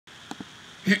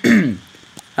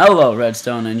Hello,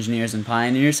 Redstone engineers and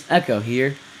pioneers. Echo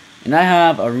here, and I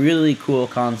have a really cool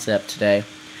concept today.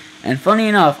 And funny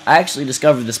enough, I actually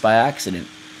discovered this by accident.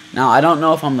 Now, I don't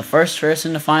know if I'm the first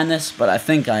person to find this, but I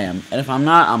think I am. And if I'm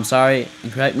not, I'm sorry,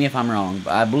 and correct me if I'm wrong,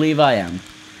 but I believe I am.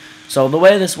 So the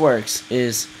way this works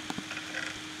is,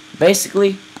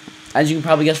 basically, as you can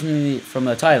probably guess from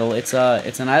the title, it's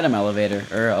an item elevator,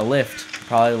 or a lift,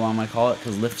 probably what I might call it,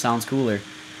 because lift sounds cooler.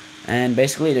 And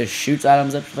basically, it just shoots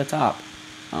items up to the top.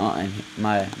 And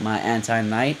my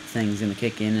anti-night thing's gonna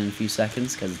kick in a few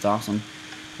seconds because it's awesome.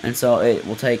 And so it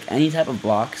will take any type of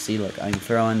block. See, look, I can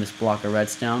throw in this block of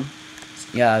redstone.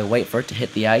 Yeah, wait for it to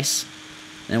hit the ice.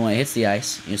 Then when it hits the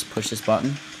ice, you just push this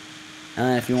button. And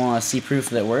then if you want to see proof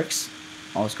that it works,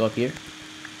 I'll just go up here.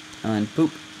 And then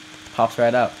poop, pops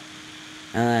right out.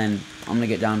 And then I'm gonna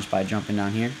get down just by jumping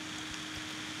down here.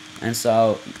 And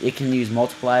so it can use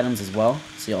multiple items as well.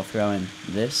 See, I'll throw in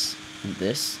this and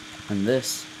this and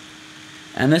this.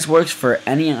 And this works for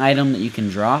any item that you can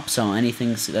drop, so anything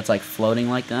that's like floating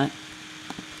like that.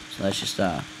 So let's just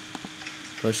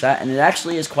push that, and it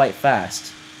actually is quite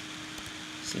fast.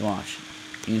 See, watch.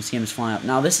 You can see him just flying up.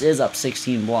 Now this is up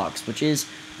 16 blocks, which is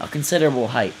a considerable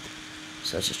height.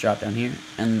 So let's just drop down here.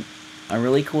 And a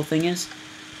really cool thing is,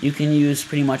 you can use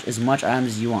pretty much as much items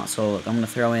as you want. So look, I'm gonna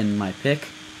throw in my pick.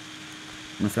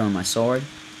 I'm gonna throw in my sword,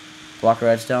 block of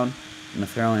redstone. I'm gonna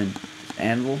throw in the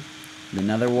anvil, the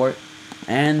nether wart,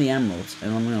 and the emeralds,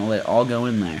 and I'm gonna let it all go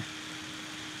in there.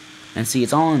 And see,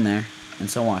 it's all in there. And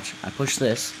so watch, I push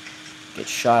this, get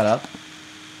shot up,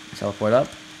 teleport up,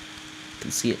 you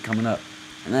can see it coming up.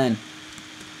 And then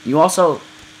you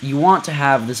want to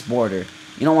have this border.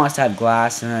 You don't want it to have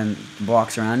glass and then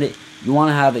blocks around it. You want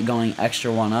to have it going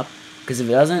extra one up, because if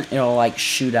it doesn't, it'll like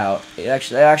shoot out. It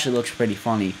actually looks pretty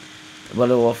funny, but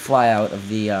it will fly out of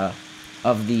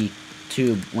the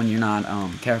tube when you're not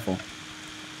careful.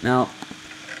 Now,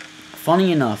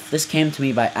 funny enough, this came to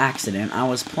me by accident. I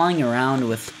was playing around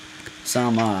with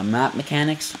some map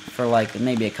mechanics for like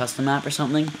maybe a custom map or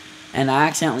something, and I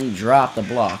accidentally dropped a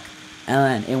block, and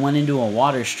then it went into a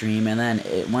water stream, and then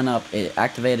it went up. It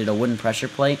activated a wooden pressure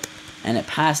plate, and it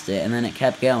passed it, and then it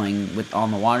kept going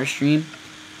on the water stream,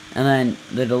 and then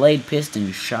the delayed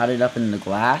piston shot it up into the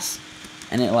glass,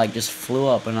 and it like just flew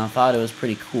up, and I thought it was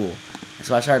pretty cool.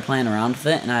 So I started playing around with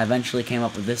it, and I eventually came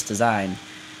up with this design.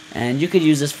 And you could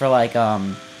use this for like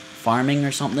farming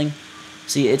or something.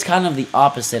 See, it's kind of the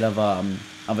opposite of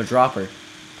a dropper,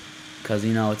 because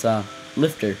you know it's a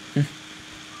lifter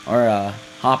or a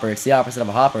hopper. It's the opposite of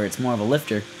a hopper. It's more of a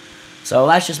lifter. So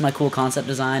that's just my cool concept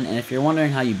design. And if you're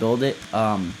wondering how you build it,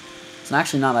 it's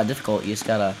actually not that difficult. You just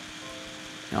gotta,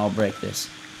 I'll break this.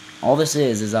 All this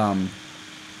is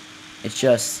it's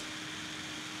just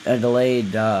a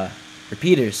delayed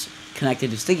repeaters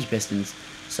connected to sticky pistons.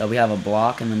 So we have a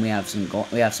block, and then we have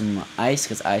some ice,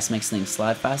 because ice makes things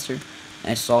slide faster,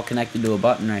 and it's all connected to a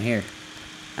button right here.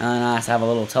 And then I have a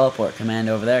little teleport command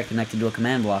over there connected to a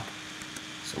command block.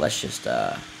 So let's just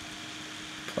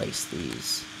place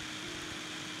these.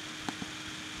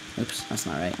 Oops, that's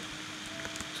not right.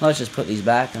 So let's just put these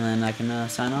back, and then I can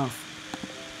sign off.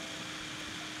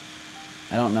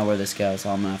 I don't know where this goes,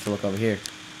 so I'm gonna have to look over here.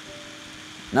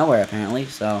 Nowhere apparently,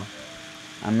 so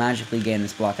I'm magically getting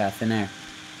this block out of thin air.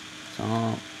 So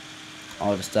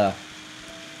I'll just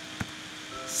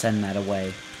send that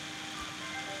away.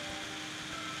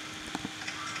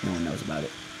 No one knows about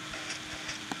it,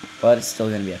 but it's still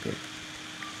gonna be up here.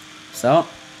 So,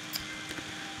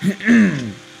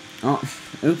 oh,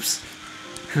 oops.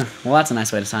 Well, that's a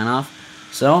nice way to sign off.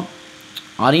 So,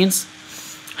 audience,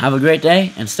 have a great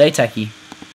day and stay techie.